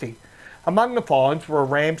 1960. Among the finds were a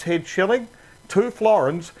ram's head shilling, 2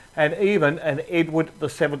 florins, and even an Edward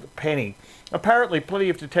VII penny. Apparently plenty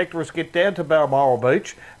of detectorists get down to Balmoral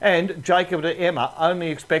Beach, and Jacob and Emma only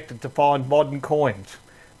expected to find modern coins.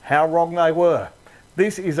 How wrong they were.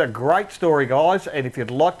 This is a great story, guys, and if you'd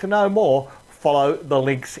like to know more, follow the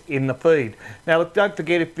links in the feed. Now look, don't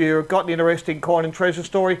forget, if you've got an interesting coin and treasure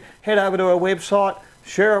story, head over to our website,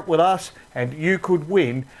 share it with us, and you could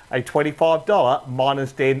win a $25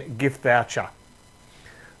 Miners Den gift voucher.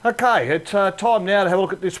 Okay, it's time now to have a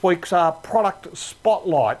look at this week's product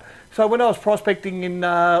spotlight. So when I was prospecting in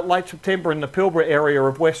late September in the Pilbara area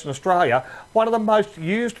of Western Australia, one of the most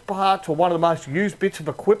used parts, or one of the most used bits of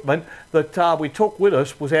equipment that we took with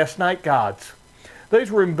us was our snake guards. These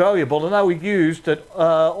were invaluable and they were used at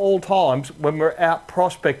all times when we're out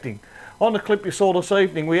prospecting. On the clip you saw this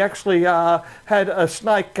evening, we actually had a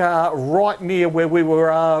snake right near where we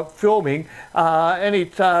were filming, and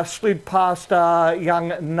it slid past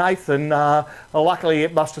young Nathan. Luckily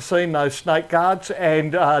it must have seen those snake guards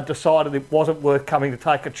and decided it wasn't worth coming to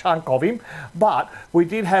take a chunk of him. But we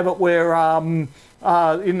did have it where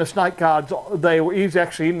in the snake guards, there is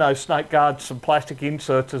actually in those snake guards some plastic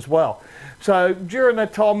inserts as well. So during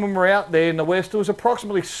that time when we were out there in the west, there was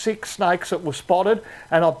approximately 6 snakes that were spotted,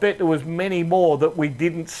 and I bet there was many more that we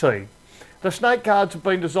didn't see. The snake guards have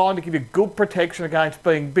been designed to give you good protection against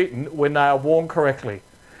being bitten when they are worn correctly.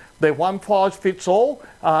 They're one size fits all,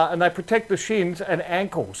 and they protect the shins and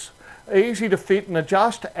ankles. Easy to fit and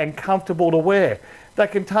adjust and comfortable to wear. They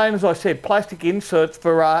contain, as I said, plastic inserts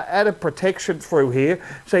for added protection through here.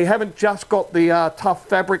 So you haven't just got the tough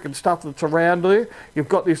fabric and stuff that's around there. You've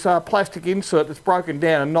got this plastic insert that's broken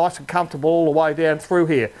down and nice and comfortable all the way down through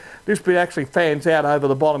here. This bit actually fans out over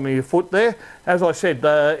the bottom of your foot there. As I said,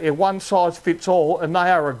 one size fits all, and they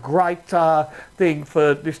are a great thing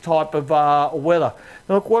for this type of weather.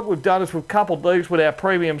 Now look, what we've done is we've coupled these with our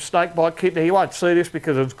premium snakebite kit. Now you won't see this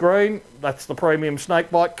because it's green. That's the premium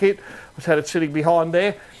snakebite kit. I just had it sitting behind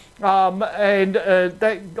there.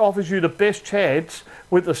 That offers you the best chance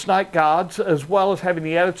with the snake guards, as well as having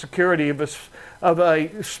the added security of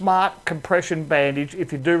a smart compression bandage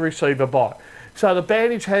if you do receive a bite. So the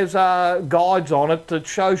bandage has guides on it that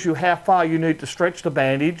shows you how far you need to stretch the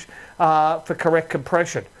bandage for correct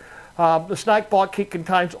compression. The snake bite kit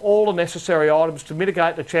contains all the necessary items to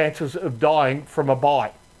mitigate the chances of dying from a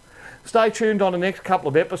bite. Stay tuned on the next couple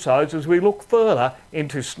of episodes as we look further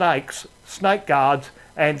into snakes, snake guards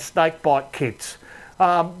and snake bite kits.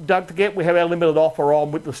 Don't forget, we have our limited offer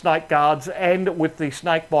on with the snake guards and with the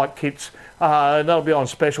snake bite kits. That'll be on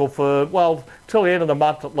special for, well, till the end of the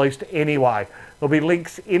month at least anyway. There'll be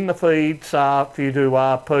links in the feeds for you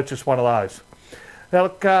to purchase one of those. Now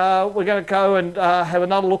look, we're going to go and have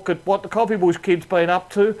another look at what the Coffee Bush Kid's been up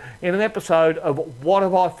to in an episode of What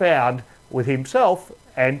Have I Found with himself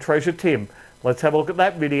and Treasure Tim. Let's have a look at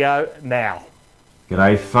that video now.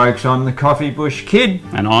 G'day folks, I'm the Coffee Bush Kid.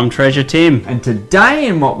 And I'm Treasure Tim. And today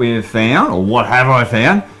in What We Have Found, or What Have I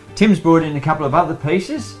Found, Tim's brought in a couple of other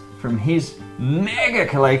pieces from his mega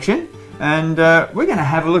collection. And we're going to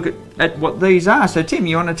have a look at what these are. So Tim,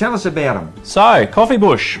 you want to tell us about them? So, Coffee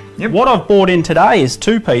Bush. Yep. What I've brought in today is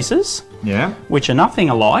 2 pieces. Yeah. Which are nothing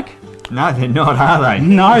alike. No, they're not, are they?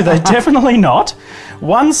 No, they're definitely not.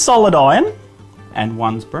 One's solid iron and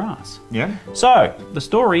one's brass. Yeah. So, the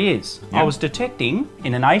story is, I was detecting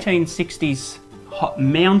in an 1860s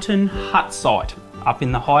mountain hut site up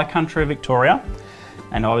in the high country of Victoria,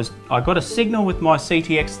 and I got a signal with my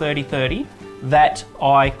CTX 3030 that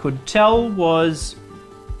I could tell was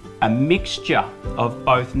a mixture of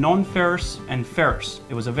both non-ferrous and ferrous.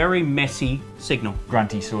 It was a very messy signal.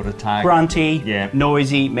 Grunty sort of tag. Grunty,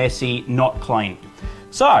 noisy, messy, not clean.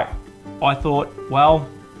 So, I thought, well,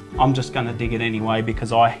 I'm just going to dig it anyway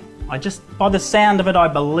because I just, by the sound of it, I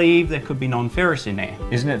believe there could be non-ferrous in there.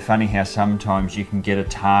 Isn't it funny how sometimes you can get a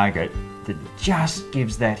target that just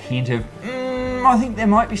gives that hint of, I think there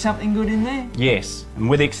might be something good in there? Yes, and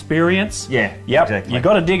with experience, exactly. You've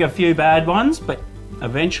got to dig a few bad ones, but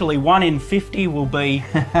eventually 1 in 50 will be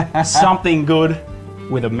something good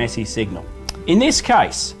with a messy signal. In this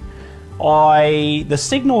case, the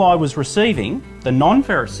signal I was receiving, the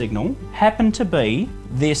non-ferrous signal, happened to be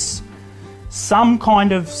this some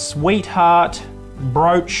kind of sweetheart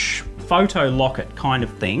brooch photo locket kind of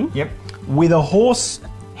thing with a horse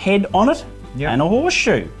head on it and a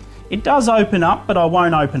horseshoe. It does open up, but I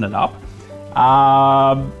won't open it up.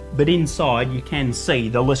 But inside you can see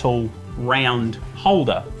the little round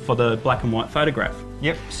holder for the black and white photograph.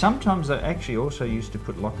 Yep, sometimes they actually also used to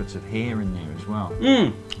put lockets of hair in there as well.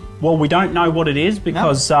 Well, we don't know what it is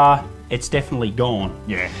because it's definitely gone.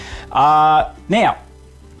 Yeah. Now,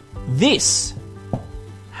 this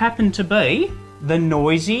happened to be the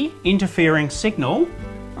noisy interfering signal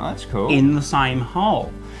that's cool. in the same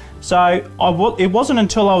hole. So it wasn't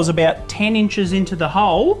until I was about 10 inches into the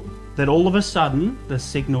hole that all of a sudden the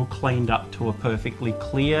signal cleaned up to a perfectly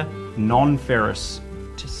clear, non-ferrous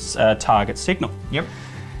target signal. Yep.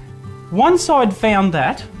 Once I'd found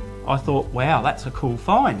that, I thought, wow, that's a cool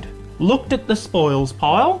find. Looked at the spoils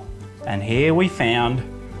pile, and here we found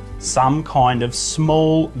some kind of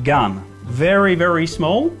small gun. Very, very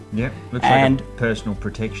small. Yep. Looks and like a personal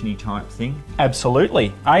protection-y type thing.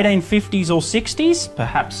 Absolutely. 1850s or 60s,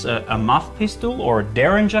 perhaps a muff pistol or a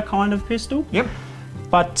Derringer kind of pistol. Yep.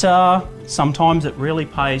 But sometimes it really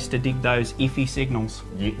pays to dig those iffy signals.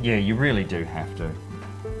 Yeah, you really do have to.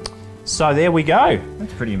 So there we go.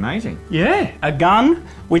 That's pretty amazing. Yeah, a gun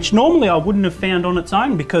which normally I wouldn't have found on its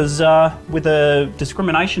own because with a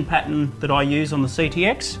discrimination pattern that I use on the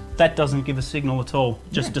CTX, that doesn't give a signal at all,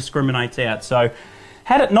 just discriminates out. So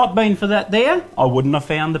had it not been for that there, I wouldn't have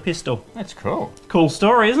found the pistol. That's cool. Cool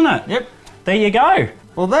story, isn't it? Yep. There you go.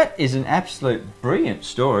 Well, that is an absolute brilliant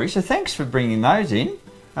story, so thanks for bringing those in.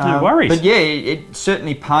 No worries. But yeah, it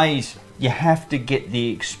certainly pays. You have to get the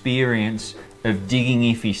experience of digging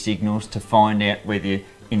iffy signals to find out whether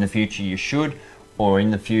in the future you should, or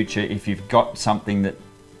in the future if you've got something that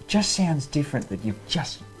just sounds different that you've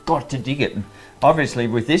just got to dig it. And obviously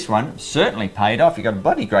with this one, certainly paid off. You've got a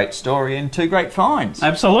bloody great story and 2 great finds.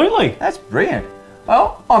 Absolutely. That's brilliant.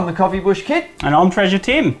 Well, I'm the Coffee Bush Kid. And I'm Treasure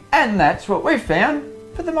Tim. And that's what we've found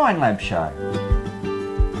for the Minelab show.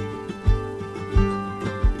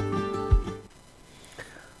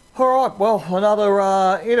 Alright, well, another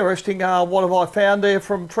interesting what have I found there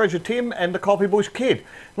from Treasure Tim and the Coffee Bush Kid.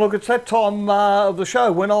 Look, it's that time of the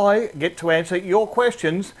show when I get to answer your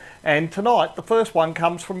questions, and tonight the first one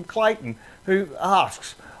comes from Clayton, who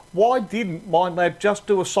asks, why didn't Minelab just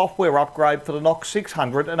do a software upgrade for the Nox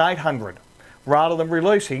 600 and 800 rather than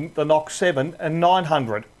releasing the Nox 7 and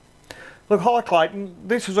 900? Look, hi Clayton,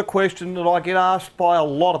 this is a question that I get asked by a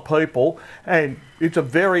lot of people, and it's a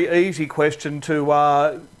very easy question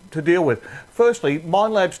to deal with. Firstly,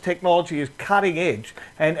 Minelab's technology is cutting edge,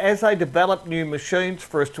 and as they develop new machines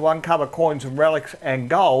for us to uncover coins and relics and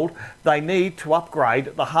gold, they need to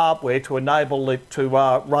upgrade the hardware to enable it to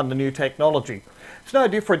run the new technology. It's no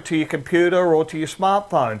different to your computer or to your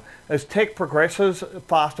smartphone. As tech progresses,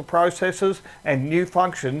 faster processors and new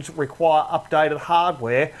functions require updated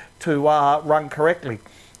hardware to run correctly.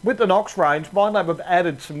 With the Nox range, Minelab have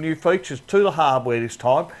added some new features to the hardware this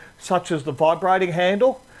time, such as the vibrating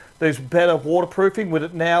handle. There's better waterproofing, with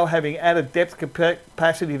it now having added depth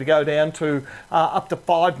capacity to go down to up to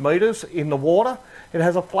 5 metres in the water. It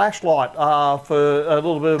has a flashlight for a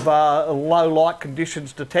little bit of low light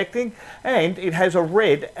conditions detecting, and it has a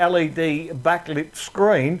red LED backlit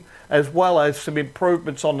screen, as well as some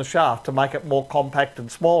improvements on the shaft to make it more compact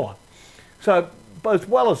and smaller. So, as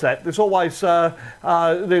well as that, there's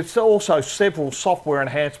also several software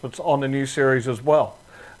enhancements on the new series as well.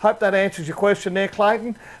 Hope that answers your question there,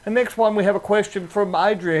 Clayton. And next one, we have a question from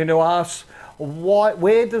Adrian, who asks,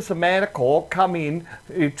 where does the Manicore come in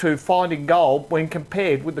to finding gold when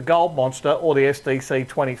compared with the Gold Monster or the SDC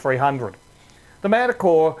 2300? The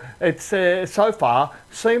Manicore, so far,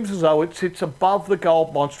 seems as though it sits above the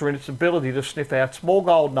Gold Monster in its ability to sniff out small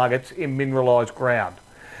gold nuggets in mineralised ground.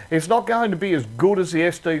 It's not going to be as good as the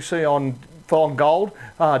SDC on gold,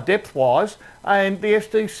 depth-wise, and the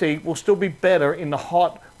SDC will still be better in the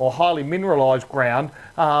hot or highly mineralised ground,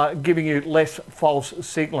 giving you less false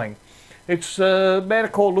signalling. Its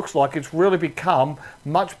Manicore looks like it's really become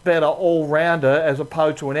much better all-rounder as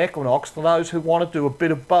opposed to an Equinox for those who want to do a bit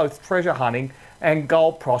of both treasure hunting and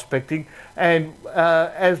gold prospecting, and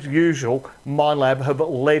as usual, Minelab have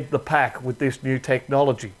led the pack with this new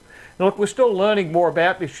technology. Now look, we're still learning more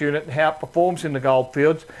about this unit and how it performs in the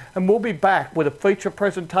goldfields, and we'll be back with a feature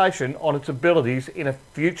presentation on its abilities in a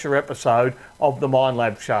future episode of the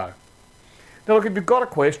Minelab show. Now look, if you've got a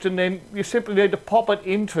question, then you simply need to pop it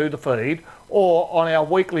into the feed or on our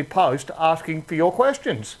weekly post asking for your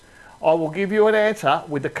questions. I will give you an answer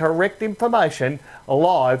with the correct information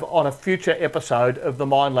live on a future episode of the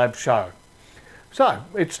Minelab show. So,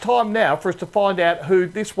 it's time now for us to find out who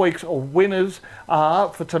this week's winners are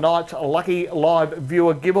for tonight's Lucky Live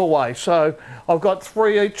Viewer giveaway. So, I've got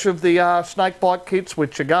 3 each of the snakebite kits,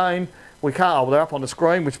 which again, they're up on the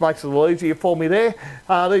screen, which makes it a little easier for me there.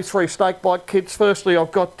 These 3 snakebite kits, firstly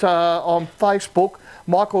I've got on Facebook,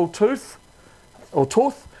 Michael Tooth,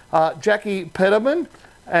 Jackie Peterman,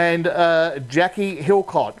 and Jackie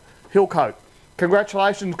Hillcoat.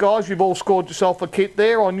 Congratulations guys, you've all scored yourself a kit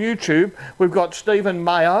there. On YouTube, we've got Stephen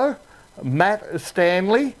Mayo, Matt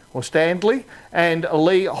Stanley, and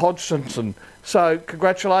Lee Hodgkinson. So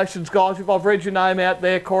congratulations, guys. If I've read your name out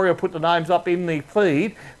there, Corey, I'll put the names up in the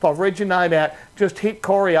feed. If I've read your name out, just hit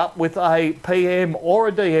Corey up with a PM or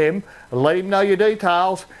a DM, let him know your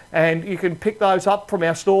details, and you can pick those up from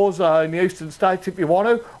our stores in the eastern states if you want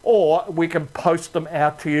to, or we can post them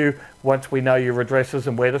out to you once we know your addresses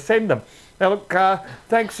and where to send them. Now look,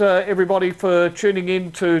 thanks everybody for tuning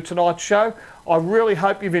in to tonight's show. I really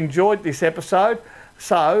hope you've enjoyed this episode.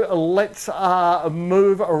 So let's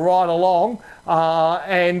move right along,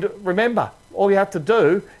 and remember, all you have to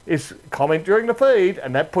do is comment during the feed,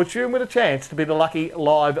 and that puts you in with a chance to be the lucky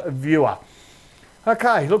live viewer.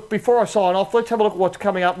 Okay, look, before I sign off, let's have a look at what's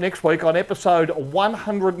coming up next week on episode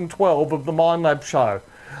 112 of the Minelab Show.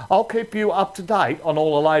 I'll keep you up to date on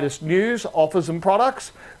all the latest news, offers and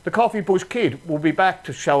products. The Coffee Bush Kid will be back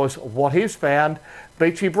to show us what he's found.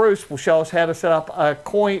 Beachy Bruce will show us how to set up a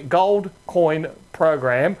gold coin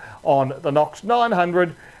program on the Knox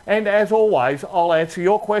 900. And as always, I'll answer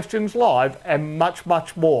your questions live and much,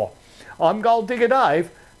 much more. I'm Gold Digger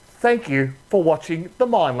Dave. Thank you for watching the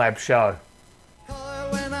Minelab Show.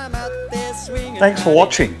 Thanks for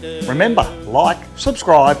watching. Remember, like,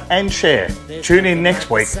 subscribe and share. Tune in next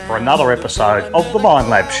week for another episode of the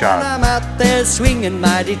Minelab Show. I'm out there swinging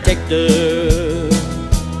my detector.